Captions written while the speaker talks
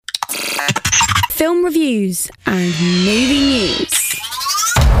film reviews and movie news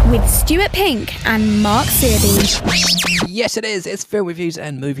with Stuart Pink and Mark Searby. Yes, it is. It's film reviews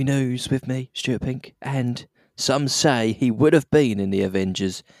and movie news with me, Stuart Pink. And some say he would have been in the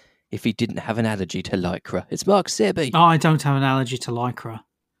Avengers if he didn't have an allergy to Lycra. It's Mark Searby. Oh, I don't have an allergy to Lycra.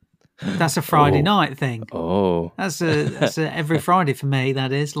 That's a Friday night thing. Oh. That's a every Friday for me,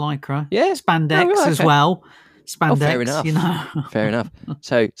 that is, Lycra. Yeah. Spandex Oh, right, as okay. well. Spandex, fair enough. you know. Fair enough.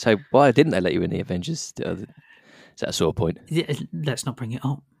 So why didn't they let you in the Avengers? Is that a sore point? Yeah, let's not bring it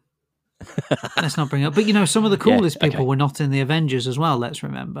up. Let's not bring it up. But, you know, some of the coolest people were not in the Avengers as well, let's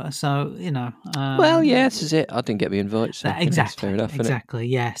remember. So, you know. Well, yeah, this is it. I didn't get the invite. So exactly. Fair enough, Exactly.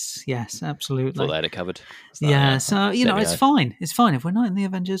 Yes, absolutely. Thought they had it covered. Yeah, so, you know, it's fine. It's fine. If we're not in the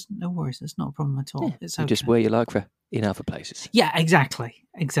Avengers, no worries. It's not a problem at all. Yeah, it's you okay. just wear your Lycra in other places. Yeah, exactly.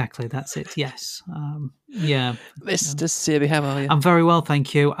 That's it. Yes. Yeah. Mr. Searby, how are you? I'm very well,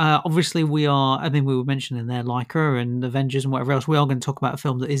 thank you. Obviously, we were mentioning there Lycra and Avengers and whatever else. We are going to talk about a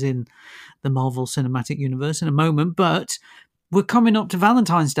film that is in the Marvel Cinematic Universe in a moment, but we're coming up to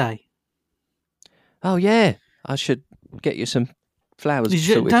Valentine's Day. Oh, yeah. I should get you some flowers.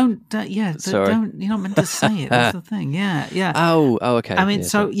 Sorry. Don't, you're not meant to say it. That's the thing. Yeah. Oh, okay. I mean, yeah,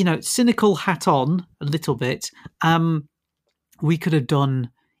 so, you know, cynical hat on a little bit. We could have done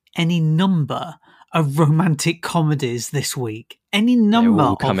any number of romantic comedies this week. Any number. They're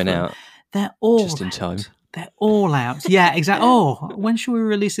all coming out. They're all just in time. They're all out. Yeah, exactly. Oh, when should we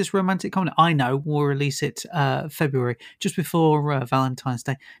release this romantic comedy? I know. We'll release it February, just before Valentine's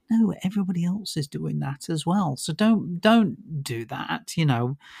Day. No, everybody else is doing that as well. So don't do that, you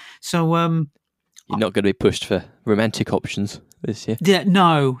know. So you're not going to be pushed for romantic options this year. Yeah,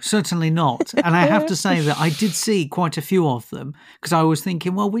 no, certainly not. And I have to say that I did see quite a few of them because I was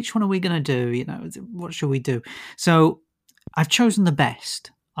thinking, well, which one are we going to do? You know, what should we do? So I've chosen the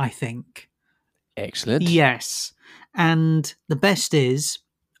best, I think. Excellent. Yes. And the best is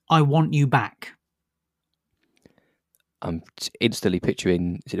I Want You Back. I'm instantly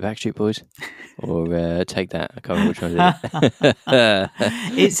picturing, is it the Backstreet Boys? Or Take That? I can't remember which one it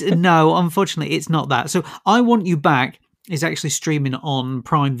is. No, unfortunately, it's not that. So I Want You Back is actually streaming on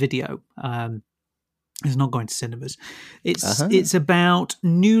Prime Video. It's not going to cinemas. It's about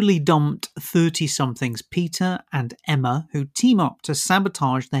newly dumped 30-somethings Peter and Emma who team up to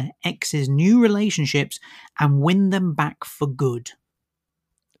sabotage their ex's new relationships and win them back for good.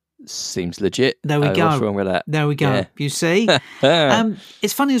 Seems legit. There we go. What's wrong with that? There we go. Yeah. You see?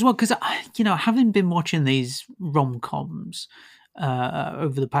 It's funny as well because, you know, having been watching these rom-coms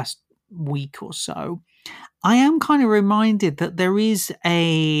over the past week or so, I am kind of reminded that there is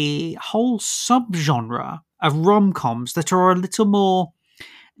a whole subgenre of rom-coms that are a little more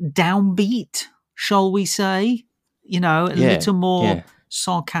downbeat, shall we say? You know, a little more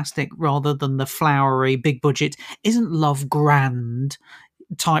sarcastic rather than the flowery, big budget, isn't love grand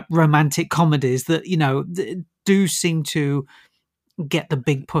type romantic comedies that, you know, do seem to get the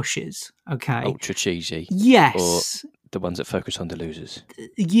big pushes. Okay. Ultra cheesy. Yes. Or the ones that focus on the losers.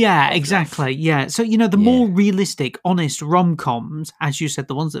 Yeah, exactly. Yeah. So, you know, the more realistic, honest rom-coms, as you said,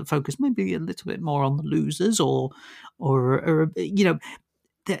 the ones that focus maybe a little bit more on the losers or you know,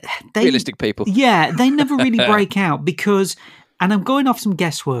 they realistic people. Yeah, they never really break out because, and I'm going off some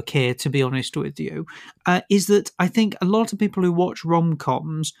guesswork here, to be honest with you, is that I think a lot of people who watch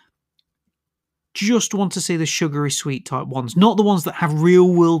rom-coms just want to see the sugary sweet type ones, not the ones that have real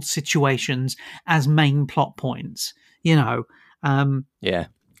world situations as main plot points. You know,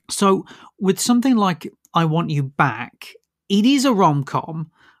 So with something like I Want You Back, it is a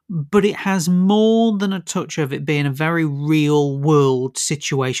rom-com, but it has more than a touch of it being a very real world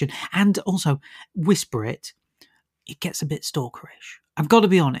situation. And also, whisper it gets a bit stalkerish. I've got to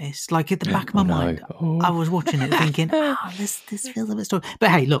be honest. Like at the back of my mind, I was watching it thinking, this feels a bit stalkerish. But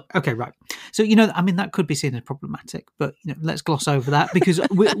hey, look, okay, right. So, you know, I mean, that could be seen as problematic, but, you know, let's gloss over that because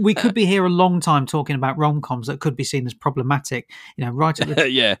we could be here a long time talking about rom-coms that could be seen as problematic, you know, right at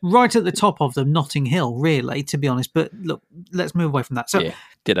the right at the top of them, Notting Hill, really, to be honest. But look, let's move away from that. So,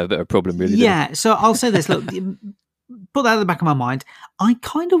 did have a bit of a problem, really. Yeah, so I'll say this, look, put that at the back of my mind. I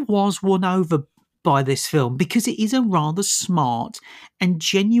kind of was won over by this film because it is a rather smart and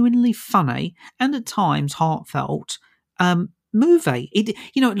genuinely funny and at times heartfelt movie. It,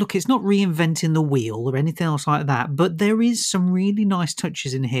 you know, look, it's not reinventing the wheel or anything else like that, but there is some really nice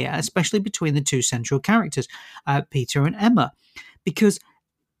touches in here, especially between the two central characters, Peter and Emma, because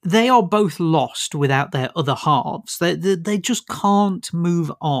they are both lost without their other halves. They just can't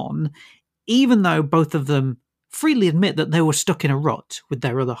move on, even though both of them freely admit that they were stuck in a rut with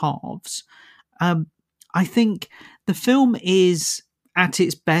their other halves. I think the film is at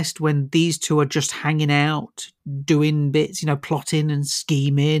its best when these two are just hanging out, doing bits, plotting and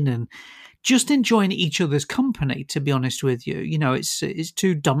scheming and just enjoying each other's company, to be honest with you. It's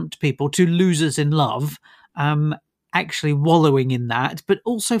two dumped people, two losers in love, actually wallowing in that, but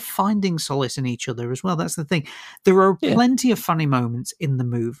also finding solace in each other as well. That's the thing. There are plenty of funny moments in the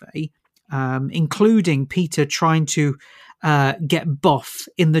movie, including Peter trying to get buff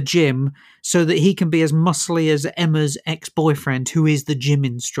in the gym so that he can be as muscly as Emma's ex-boyfriend, who is the gym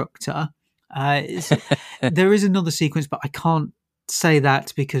instructor. There is another sequence, but I can't say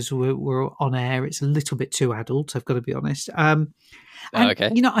that because we're on air. It's a little bit too adult, I've got to be honest. Okay.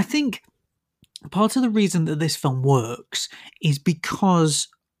 I think part of the reason that this film works is because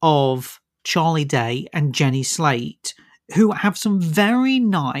of Charlie Day and Jenny Slate, who have some very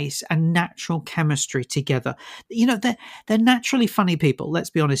nice and natural chemistry together. They're naturally funny people, let's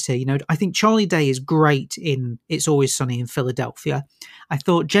be honest here. I think Charlie Day is great in It's Always Sunny in Philadelphia. I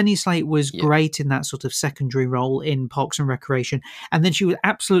thought Jenny Slate was great in that sort of secondary role in Parks and Recreation. And then she was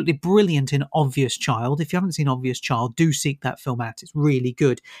absolutely brilliant in Obvious Child. If you haven't seen Obvious Child, do seek that film out. It's really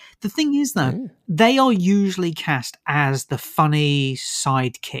good. The thing is, though, they are usually cast as the funny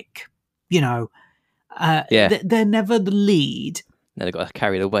sidekick, they're never the lead. Now they've got to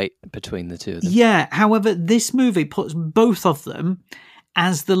carry the weight between the two of them. Yeah, however, this movie puts both of them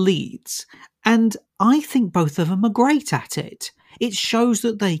as the leads. And I think both of them are great at it. It shows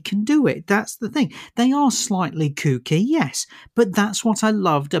that they can do it. That's the thing. They are slightly kooky, yes, but that's what I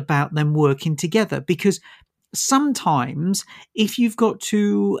loved about them working together, because sometimes if you've got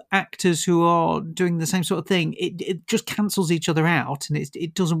two actors who are doing the same sort of thing, it just cancels each other out and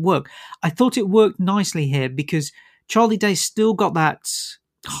it doesn't work. I thought it worked nicely here because Charlie Day's still got that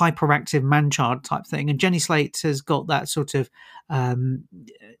hyperactive man-child type thing, and Jenny Slate has got that sort of not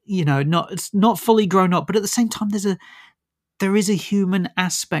fully grown up, but at the same time there is a human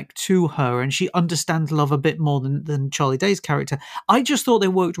aspect to her, and she understands love a bit more than Charlie Day's character. I just thought they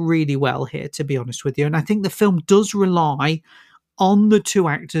worked really well here, to be honest with you. And I think the film does rely on the two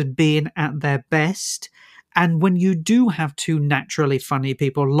actors being at their best. And when you do have two naturally funny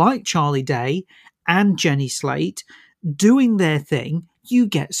people like Charlie Day and Jenny Slate doing their thing, you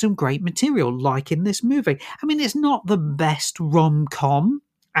get some great material, like in this movie. I mean, it's not the best rom-com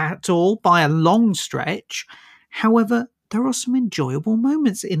at all by a long stretch. However, there are some enjoyable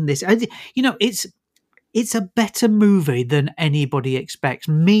moments in this. It's a better movie than anybody expects,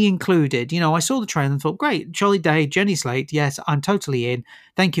 me included. I saw the trailer and thought, great, Charlie Day, Jenny Slate, yes, I'm totally in.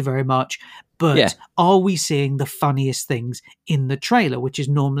 Thank you very much. But are we seeing the funniest things in the trailer, which is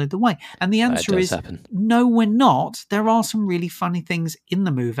normally the way? And the answer is no, we're not. There are some really funny things in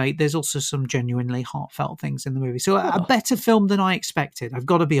the movie. There's also some genuinely heartfelt things in the movie. So a better film than I expected, I've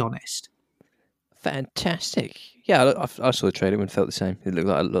got to be honest. Fantastic. Yeah, I saw the trailer and felt the same. It looked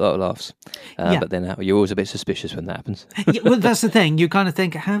like a lot of laughs. But then you're always a bit suspicious when that happens. Well, that's the thing. You kind of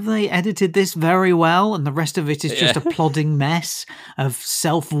think, have they edited this very well? And the rest of it is just a plodding mess of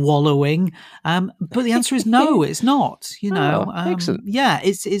self-wallowing. But the answer is no, it's not. Excellent. Yeah,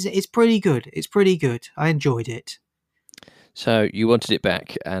 it's pretty good. It's pretty good. I enjoyed it. So you wanted it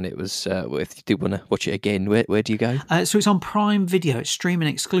back, and it was. If you did want to watch it again, where do you go? So it's on Prime Video. It's streaming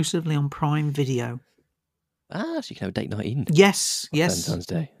exclusively on Prime Video. So you can have a date night in. Yes. Valentine's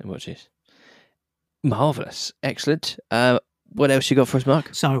Day and watch this. Marvellous, excellent. What else you got for us,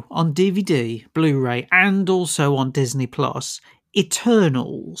 Mark? So on DVD, Blu-ray, and also on Disney Plus,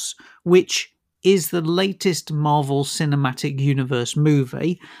 Eternals, which is the latest Marvel Cinematic Universe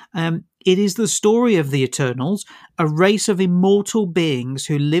movie. It is the story of the Eternals, a race of immortal beings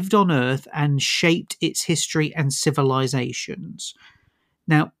who lived on Earth and shaped its history and civilizations.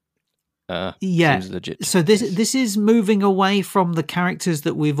 Now, seems legit. So this is moving away from the characters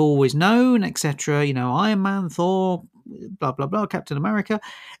that we've always known, etc. Iron Man, Thor, blah blah blah, Captain America,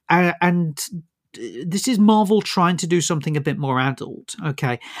 and this is Marvel trying to do something a bit more adult.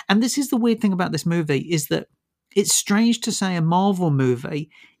 Okay, and this is the weird thing about this movie, is that it's strange to say a Marvel movie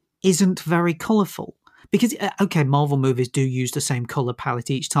isn't very colourful, because Marvel movies do use the same colour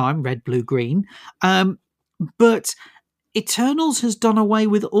palette each time, red, blue, green, but Eternals has done away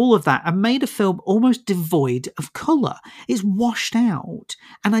with all of that and made a film almost devoid of colour. It's washed out,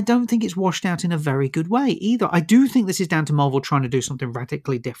 and I don't think it's washed out in a very good way either. I do think this is down to Marvel trying to do something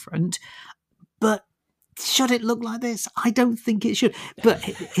radically different, but should it look like this? I don't think it should. But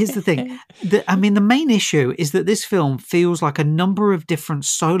here's the thing. The main issue is that this film feels like a number of different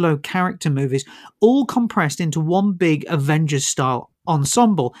solo character movies all compressed into one big Avengers-style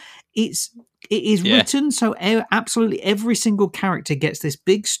ensemble. It's It is Yeah. written so absolutely every single character gets this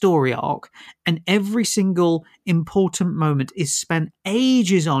big story arc, and every single important moment is spent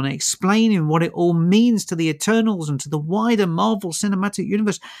ages on explaining what it all means to the Eternals and to the wider Marvel Cinematic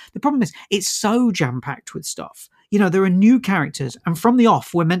Universe. The problem is, it's so jam-packed with stuff. You know, there are new characters, and from the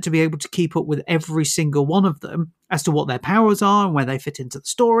off, we're meant to be able to keep up with every single one of them as to what their powers are and where they fit into the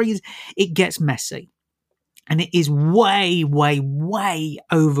stories. It gets messy. And it is way, way, way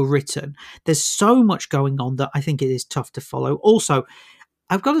overwritten. There's so much going on that I think it is tough to follow. Also,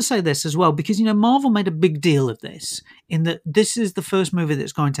 I've got to say this as well, because, you know, Marvel made a big deal of this, in that this is the first movie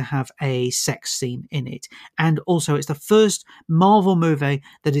that's going to have a sex scene in it. And also, it's the first Marvel movie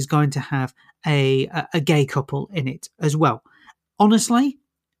that is going to have a gay couple in it as well. Honestly,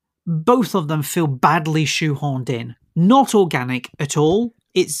 both of them feel badly shoehorned in. Not organic at all.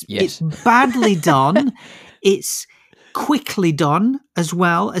 It's badly done. It's quickly done as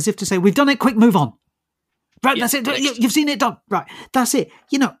well, as if to say, we've done it, quick, move on. Right, that's it. You've seen it done. Right, that's it.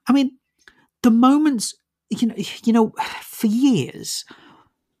 You know, I mean, the moments, you know, for years,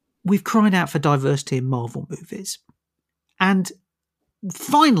 we've cried out for diversity in Marvel movies. And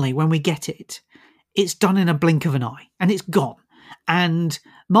finally, when we get it, it's done in a blink of an eye and it's gone. And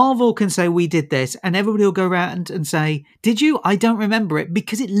Marvel can say, we did this, and everybody will go around and say, did you? I don't remember it,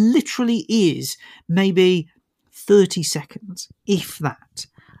 because it literally is maybe 30 seconds, if that.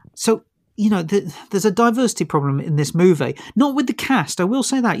 So, you know, there's a diversity problem in this movie. Not with the cast, I will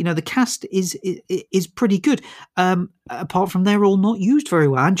say that. You know, the cast is pretty good. Apart from they're all not used very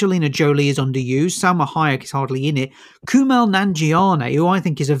well. Angelina Jolie is underused. Salma Hayek is hardly in it. Kumail Nanjiani, who I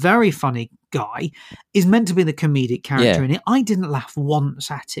think is a very funny guy, is meant to be the comedic character in it. I didn't laugh once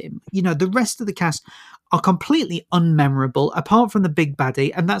at him. You know, the rest of the cast are completely unmemorable, apart from the big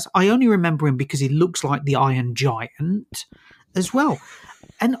baddie, and I only remember him because he looks like the Iron Giant as well.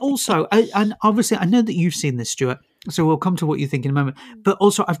 And also, and obviously, I know that you've seen this, Stuart, so we'll come to what you think in a moment. But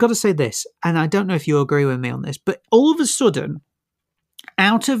also, I've got to say this, and I don't know if you agree with me on this, but all of a sudden,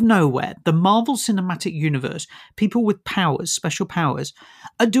 out of nowhere, the Marvel Cinematic Universe, people with powers, special powers,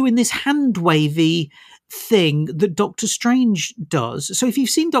 are doing this hand-wavy thing that Doctor Strange does. So if you've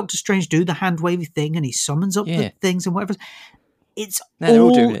seen Doctor Strange do the hand-wavy thing and he summons up the things and whatever, they're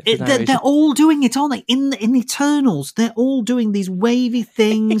all doing it. They're all doing it, aren't they? In Eternals, they're all doing these wavy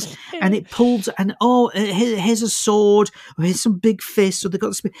things, and it pulls. And here's a sword. Or here's some big fists. Or they've got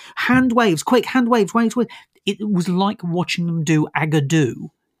this hand waves, quick hand waves, waves. It was like watching them do Agadoo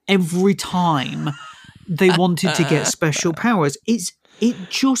every time they wanted to get special powers. It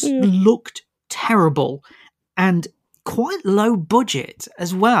just looked terrible and quite low budget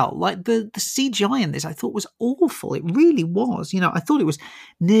as well. Like the CGI in this, I thought was awful. It really was. You know, I thought it was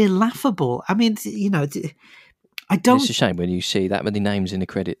near laughable. I mean, you know, I don't. It's a shame when you see that many names in the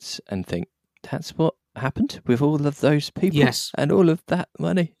credits and think that's what happened with all of those people and all of that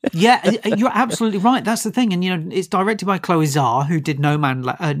money. Yeah, you're absolutely right. That's the thing. And, you know, it's directed by Chloe Zhao, who did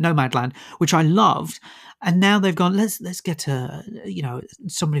Nomadland, which I loved. And now they've gone, let's get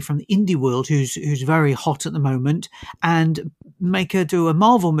somebody from the indie world who's very hot at the moment and make her do a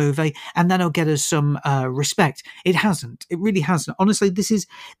Marvel movie, and that'll get us some respect. It hasn't. It really hasn't. Honestly,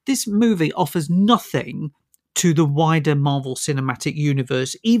 this movie offers nothing to the wider Marvel Cinematic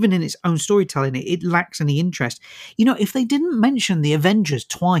Universe. Even in its own storytelling, it lacks any interest. You know, if they didn't mention the Avengers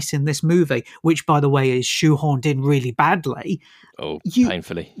twice in this movie, which, by the way, is shoehorned in really badly,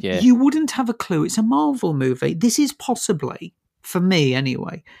 painfully, you wouldn't have a clue it's a Marvel movie. This is possibly, for me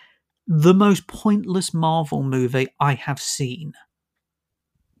anyway, the most pointless Marvel movie I have seen.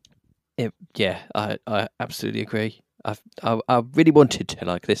 I absolutely agree. I really wanted to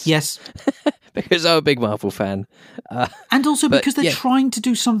like this. Yes. Because I'm a big Marvel fan. And also because they're trying to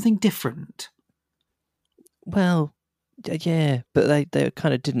do something different. Well, yeah, but they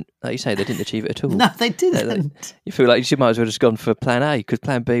kind of didn't, like you say, they didn't achieve it at all. No, they didn't. You feel like you might as well have just gone for plan A, because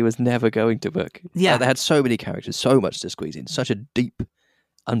plan B was never going to work. Yeah. They had so many characters, so much to squeeze in, such a deep,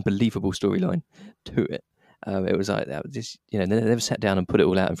 unbelievable storyline to it. It was like, that was just, you know, they never sat down and put it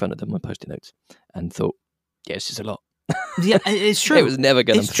all out in front of them on Post-it notes and thought, this is a lot. Yeah, it's true. It was never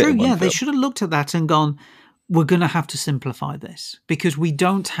going to fit. It's true, in one yeah. They film. should have looked at that and gone, we're going to have to simplify this, because we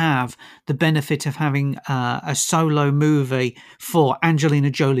don't have the benefit of having a solo movie for Angelina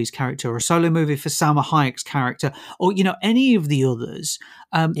Jolie's character, or a solo movie for Salma Hayek's character, or, you know, any of the others,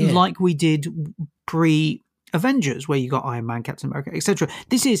 like we did pre-Avengers, where you got Iron Man, Captain America, etc.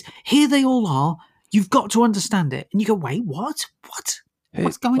 This is, here they all are, you've got to understand it. And you go, wait, what?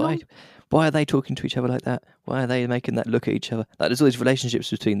 What's going on? Why are they talking to each other like that? Why are they making that look at each other? Like, there's all these relationships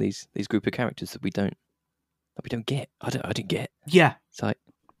between these group of characters that we don't get. I didn't get. Yeah. It's like,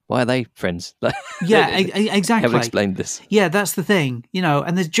 Why are they friends? Yeah, exactly. Haven't explained this. Yeah, that's the thing,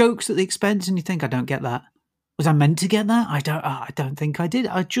 and there's jokes at the expense, and you think, I don't get that. Was I meant to get that? I don't think I did.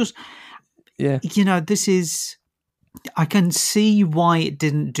 I just, Yeah. this is. I can see why it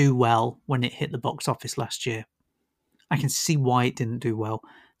didn't do well when it hit the box office last year. I can see why it didn't do well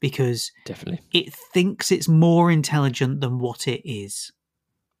because Definitely. it thinks it's more intelligent than what it is.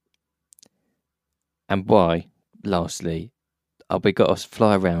 And why, lastly, we got to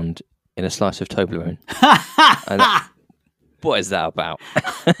fly around in a slice of Toblerone. What is that about?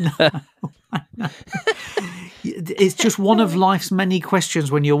 It's just one of life's many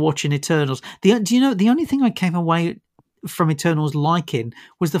questions when you're watching Eternals. Do you know the only thing I came away from Eternals liking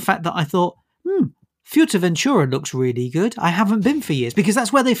was the fact that I thought, Fuerteventura looks really good. I haven't been for years because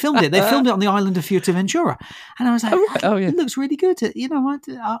that's where they filmed it. They filmed it on the island of Fuerteventura, and I was like, it looks really good.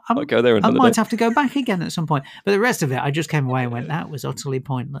 I'll go there. I might have to go back again at some point. But the rest of it, I just came away and went, that was utterly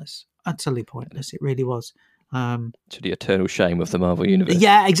pointless. Utterly pointless. It really was. To the eternal shame of the Marvel Universe.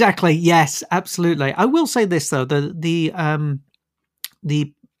 Yeah, exactly. Yes, absolutely. I will say this though: the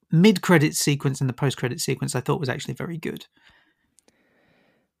mid-credit sequence and the post-credit sequence I thought was actually very good.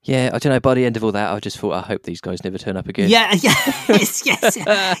 Yeah, I don't know. By the end of all that, I just thought, I hope these guys never turn up again. Yeah, yes.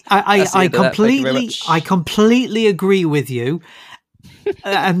 I completely agree with you.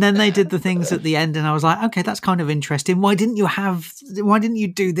 And then they did the things at the end, and I was like, okay, that's kind of interesting. Why didn't you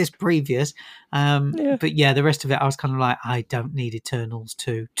do this previous? But yeah, the rest of it, I was kind of like, I don't need Eternals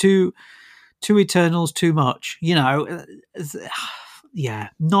two Eternals too much. Yeah,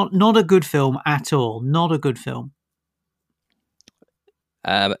 not a good film at all. Not a good film.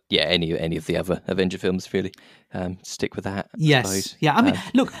 Any of the other Avenger films, really. Stick with that. Yes. Suppose. Yeah. I mean,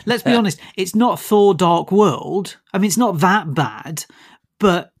 look, let's be honest. It's not Thor: Dark World. I mean, it's not that bad,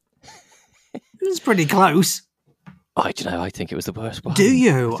 but it's pretty close. I don't know. I think it was the worst one. Do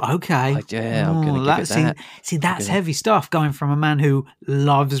you? Okay. I'm going to give it that. See, that's heavy stuff going from a man who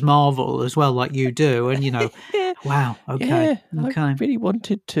loves Marvel as well, like you do, and wow. Okay. Yeah, okay. I really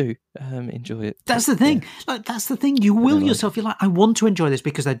wanted to enjoy it. That's the thing. Like, that's the thing. You will yourself. You're like, I want to enjoy this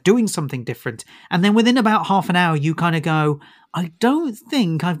because they're doing something different, and then within about half an hour, you kind of go, I don't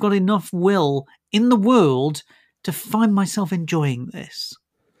think I've got enough will in the world to find myself enjoying this.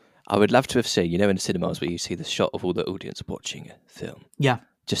 I would love to have seen, in the cinemas where you see the shot of all the audience watching a film. Yeah.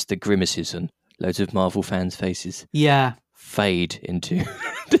 Just the grimaces on loads of Marvel fans' faces. Yeah. Fade into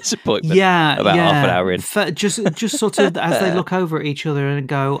disappointment. Yeah. About half an hour in. Just sort of as they look over at each other and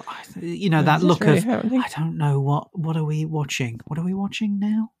go, that look really of, happening? I don't know, what are we watching? What are we watching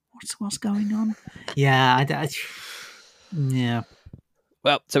now? What's going on? Yeah. Yeah.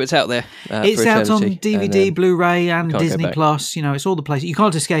 Well, so it's out there. It's out on DVD, and, Blu-ray, and Disney back. Plus. It's all the places. You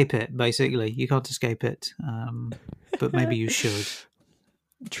can't escape it. Basically, you can't escape it. But maybe you should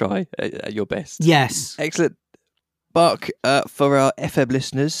try at your best. Yes, excellent. Mark, for our FM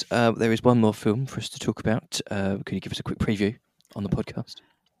listeners, there is one more film for us to talk about. Can you give us a quick preview on the podcast?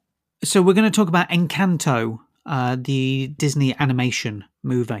 So we're going to talk about Encanto, the Disney animation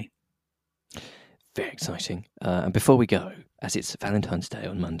movie. Very exciting. And before we go, as it's Valentine's Day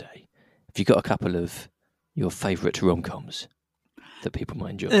on Monday, have you got a couple of your favourite rom-coms that people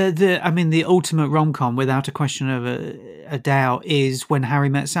might enjoy? The ultimate rom-com, without a question of a doubt, is When Harry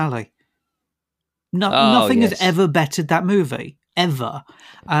Met Sally. Nothing has ever bettered that movie, ever.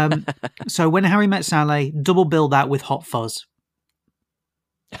 So When Harry Met Sally, double bill that with Hot Fuzz.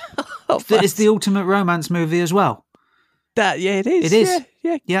 It's the ultimate romance movie as well. It is. It is.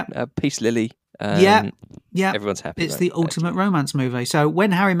 Yeah. Peace Lily. Yeah. Everyone's happy. It's the ultimate romance movie. So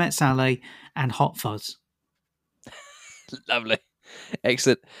When Harry Met Sally and Hot Fuzz. Lovely.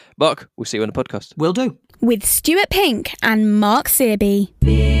 Excellent. Mark, we'll see you on the podcast. Will do. With Stuart Pink and Mark Searby.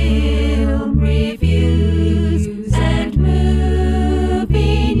 Film reviews and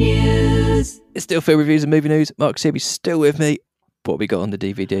movie news. It's still film reviews and movie news. Mark Searby's still with me. What we got on the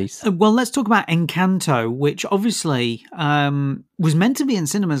DVDs? Well, let's talk about Encanto, which obviously was meant to be in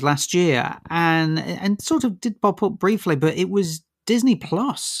cinemas last year and sort of did pop up briefly, but it was Disney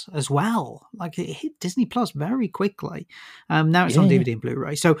Plus as well. Like, it hit Disney Plus very quickly. Now it's on DVD and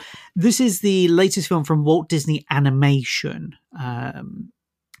Blu-ray. So this is the latest film from Walt Disney Animation.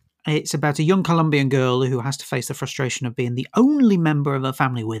 It's about a young Colombian girl who has to face the frustration of being the only member of her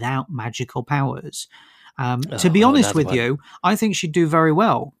family without magical powers. To be honest with you, I think she'd do very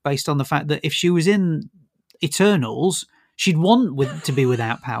well based on the fact that if she was in Eternals, she'd want to be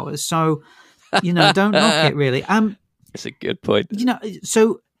without powers. So, don't knock it really. It's a good point.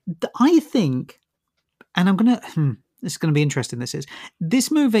 So I think, and I'm going to, This is going to be interesting, this is. This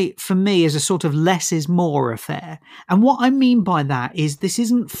movie, for me, is a sort of less is more affair. And what I mean by that is this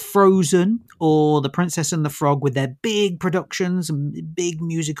isn't Frozen or The Princess and the Frog with their big productions and big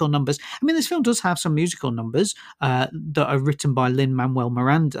musical numbers. I mean, this film does have some musical numbers that are written by Lin-Manuel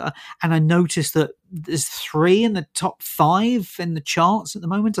Miranda. And I noticed that there's 3 in the top 5 in the charts at the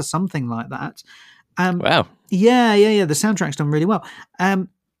moment or something like that. Wow. Yeah. The soundtrack's done really well.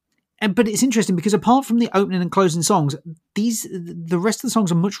 But it's interesting because apart from the opening and closing songs, the rest of the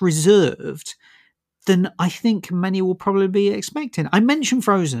songs are much reserved than I think many will probably be expecting. I mentioned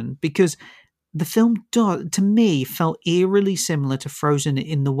Frozen because the film, to me, felt eerily similar to Frozen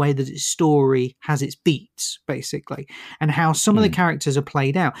in the way that its story has its beats, basically, and how some of the characters are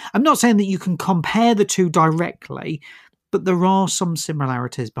played out. I'm not saying that you can compare the two directly, but there are some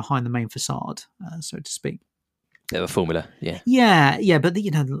similarities behind the main facade, so to speak. The formula, yeah. Yeah, but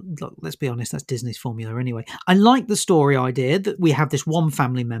look, let's be honest, that's Disney's formula anyway. I like the story idea that we have this one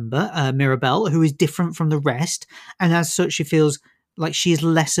family member, Mirabelle, who is different from the rest, and as such she feels like she is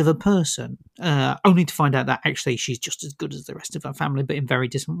less of a person, only to find out that actually she's just as good as the rest of her family, but in very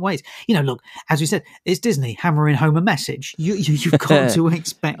different ways. Look, as we said, it's Disney hammering home a message. You've got to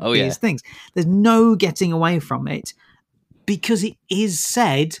expect these things. There's no getting away from it because it is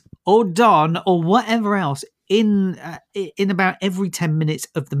said or done or whatever else in about every 10 minutes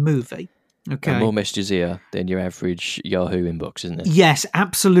of the movie. Okay. And more messages here than your average Yahoo inbox, isn't it? Yes,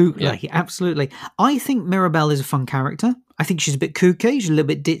 absolutely. Yeah. Absolutely. I think Mirabelle is a fun character. I think she's a bit kooky. She's a little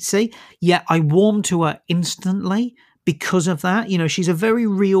bit ditzy. Yet I warm to her instantly because of that. She's a very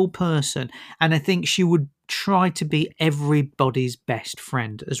real person. And I think she would try to be everybody's best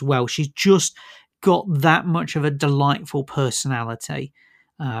friend as well. She's just got that much of a delightful personality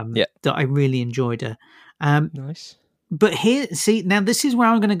that I really enjoyed her. Nice. But now this is where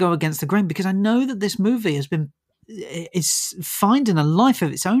I'm going to go against the grain because I know that this movie is finding a life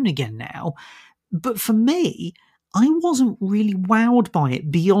of its own again now. But for me, I wasn't really wowed by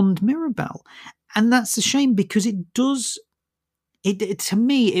it beyond Mirabelle. And that's a shame because it does... to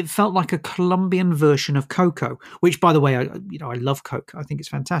me, it felt like a Colombian version of Coco, which, by the way, I love Coco. I think it's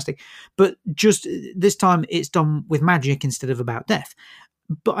fantastic. But just this time, it's done with magic instead of about death.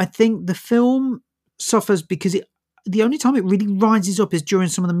 But I think the film suffers because the only time it really rises up is during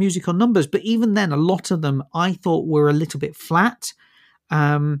some of the musical numbers. But even then, a lot of them I thought were a little bit flat.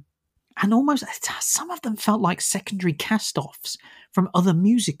 And almost some of them felt like secondary cast-offs from other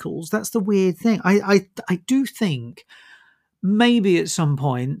musicals. That's the weird thing. I do think maybe at some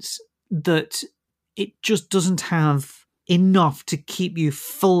points that it just doesn't have enough to keep you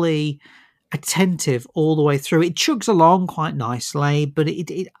fully attentive all the way through. It chugs along quite nicely, but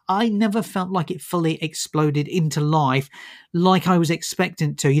I never felt like it fully exploded into life like I was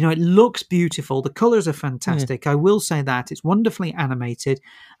expecting to. It looks beautiful. The colours are fantastic. I will say that. It's wonderfully animated.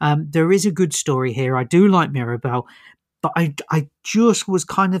 There is a good story here. I do like Mirabelle, but I just was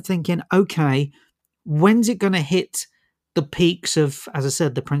kind of thinking, okay, when's it going to hit the peaks of, as I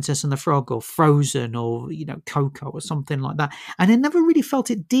said, The Princess and the Frog or Frozen or, Coco or something like that. And I never really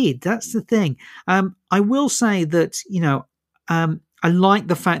felt it did. That's the thing. I will say that, I like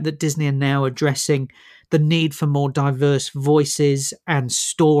the fact that Disney are now addressing the need for more diverse voices and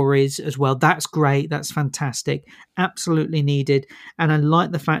stories as well. That's great. That's fantastic. Absolutely needed. And I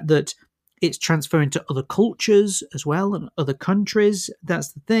like the fact that it's transferring to other cultures as well and other countries.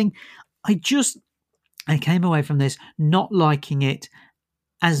 That's the thing. I came away from this not liking it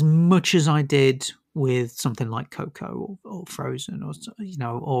as much as I did with something like Coco or Frozen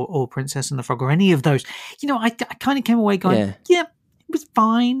or Princess and the Frog or any of those. I kind of came away going, yeah, it was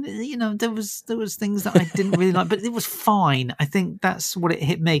fine. There was things that I didn't really like, but it was fine. I think that's what it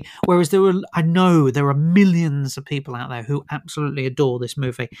hit me. Whereas I know there are millions of people out there who absolutely adore this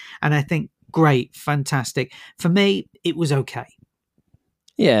movie, and I think great, fantastic. For me, it was okay.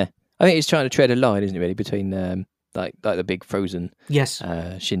 Yeah. I think it's trying to tread a line, isn't it, really, between like the big Frozen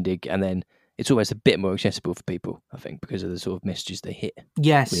shindig, and then it's almost a bit more accessible for people, I think, because of the sort of messages they hit.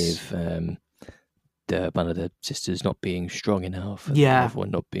 Yes. With one of the sisters not being strong enough, and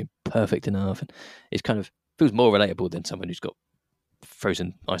everyone not being perfect enough, and it's kind of feels more relatable than someone who's got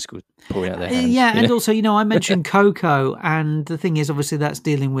frozen icicles pouring out their hands. And also, I mentioned Coco, and the thing is, obviously, that's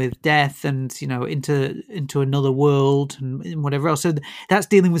dealing with death and into another world and whatever else. So that's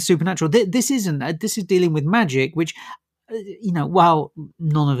dealing with supernatural. This isn't. This is dealing with magic, which while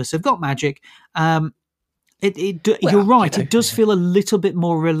none of us have got magic, you're right. It does feel a little bit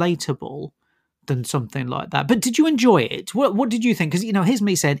more relatable than something like that. But did you enjoy it? What did you think? Because here's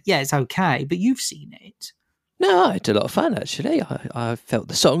me said, yeah, it's okay, but you've seen it. No, I had a lot of fun, actually. I felt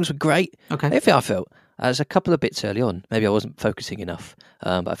the songs were great. Okay. Everything I felt. There's a couple of bits early on. Maybe I wasn't focusing enough,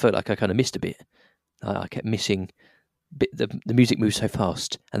 but I felt like I kind of missed a bit. I kept missing. The music moves so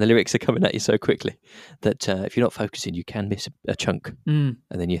fast and the lyrics are coming at you so quickly that if you're not focusing, you can miss a chunk. And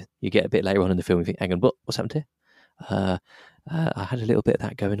then you get a bit later on in the film and you think, hang on, what's happened here? I had a little bit of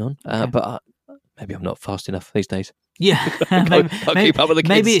that going on, but maybe I'm not fast enough these days. Yeah, I'll keep up with the kids.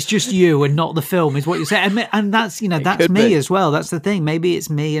 Maybe it's just you and not the film, is what you're saying. And that's that's me be. as well. That's the thing. Maybe it's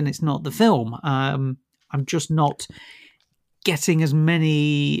me and it's not the film. I'm just not getting as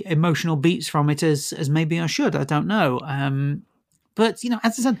many emotional beats from it as maybe I should. I don't know. But as I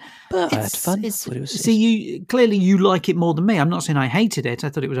said, but I had fun. Clearly you like it more than me. I'm not saying I hated it. I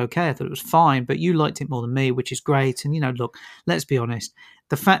thought it was okay. I thought it was fine. But you liked it more than me, which is great. And look, let's be honest.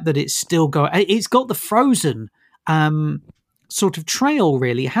 The fact that it's still going, it's got the Frozen sort of trail,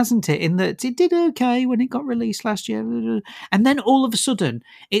 really, hasn't it? In that it did okay when it got released last year, and then all of a sudden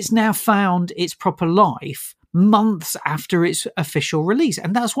it's now found its proper life months after its official release.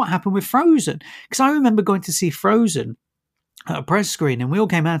 And that's what happened with Frozen. Because I remember going to see Frozen at a press screen and we all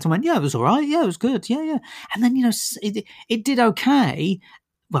came out and went, yeah, it was all right. Yeah, it was good. Yeah. And then, it did okay.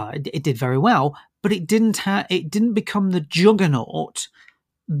 Well, it did very well, but it didn't become the juggernaut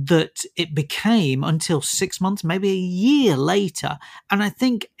that it became until 6 months, maybe a year later. And I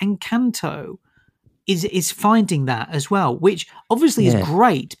think Encanto is finding that as well, which obviously is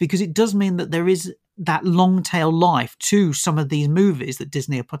great because it does mean that there is that long tail life to some of these movies that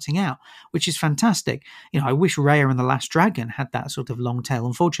Disney are putting out, which is fantastic. I wish Raya and the Last Dragon had that sort of long tail.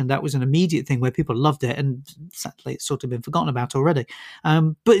 Unfortunately, that was an immediate thing where people loved it, and sadly, it's sort of been forgotten about already.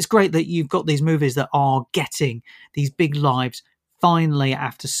 But it's great that you've got these movies that are getting these big lives finally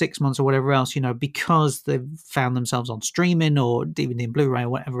after 6 months or whatever else, because they've found themselves on streaming or DVD and Blu-ray or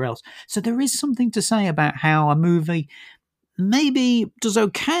whatever else. So there is something to say about how a movie maybe does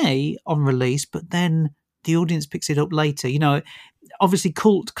okay on release, but then the audience picks it up later. Obviously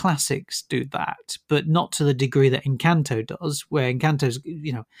cult classics do that, but not to the degree that Encanto does, where Encanto's,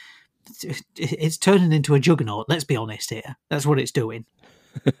 it's turning into a juggernaut. Let's be honest here. That's what it's doing.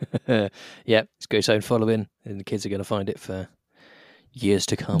 Yeah, it's got its own following, and the kids are going to find it for years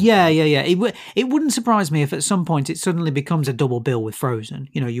to come. Yeah. It wouldn't surprise me if at some point it suddenly becomes a double bill with Frozen.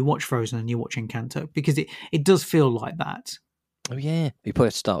 You watch Frozen and you watch Encanto, because it does feel like that. Oh yeah, you probably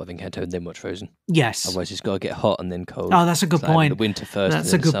have to start with Encanto and then watch Frozen. Yes. Otherwise, it's got to get hot and then cold. Oh, that's a good point. The winter first.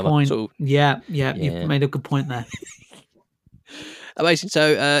 That's and a then good summer. point. So, yeah. You've made a good point there. Amazing.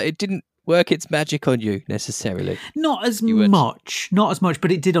 So it didn't work its magic on you necessarily. Not as much,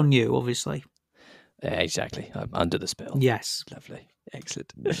 but it did on you, obviously. Yeah, exactly. I'm under the spell. Yes. Lovely.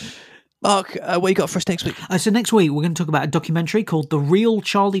 Excellent. Mark, what you got for us next week? So next week we're going to talk about a documentary called The Real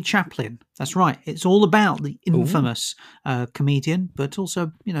Charlie Chaplin. That's right. It's all about the infamous comedian, but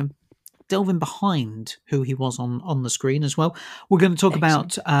also, delving behind who he was on the screen as well. We're going to talk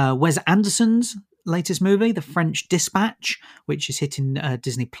about Wes Anderson's latest movie, The French Dispatch, which is hitting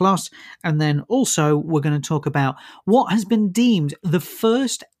Disney Plus. And then also we're going to talk about what has been deemed the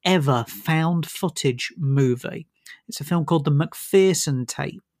first ever found footage movie. It's a film called The McPherson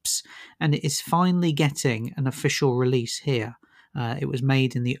Tapes, and it is finally getting an official release here. It was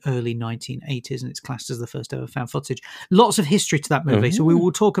made in the early 1980s, and it's classed as the first ever found footage. Lots of history to that movie, so we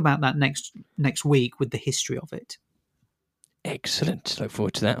will talk about that next week with the history of it. Excellent. Look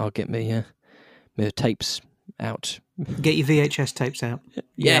forward to that. I'll get my tapes out. Get your VHS tapes out.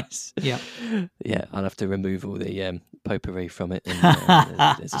 Yes. Yeah. Yeah, I'll have to remove all the potpourri from it,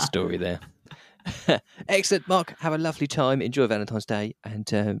 and there's a story there. Excellent, Mark. Have a lovely time. Enjoy Valentine's Day, and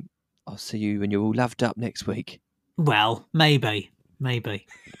I'll see you when you're all loved up next week. Well, maybe.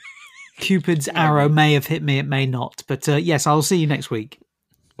 Cupid's arrow may have hit me, it may not. But yes, I'll see you next week.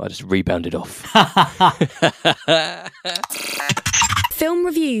 I just rebounded off. Film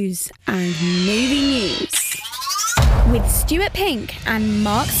reviews and movie news with Stuart Pink and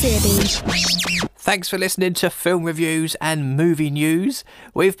Mark Searby. Thanks for listening to Film Reviews and Movie News.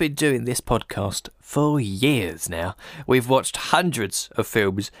 We've been doing this podcast for years now. We've watched hundreds of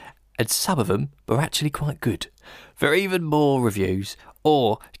films, and some of them were actually quite good. For even more reviews,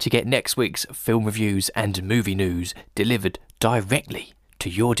 or to get next week's film reviews and movie news delivered directly to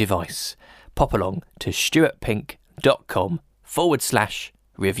your device, pop along to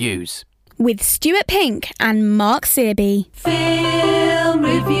stuartpink.com/reviews. With Stuart Pink and Mark Searby. Film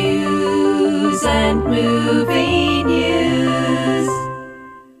reviews and movie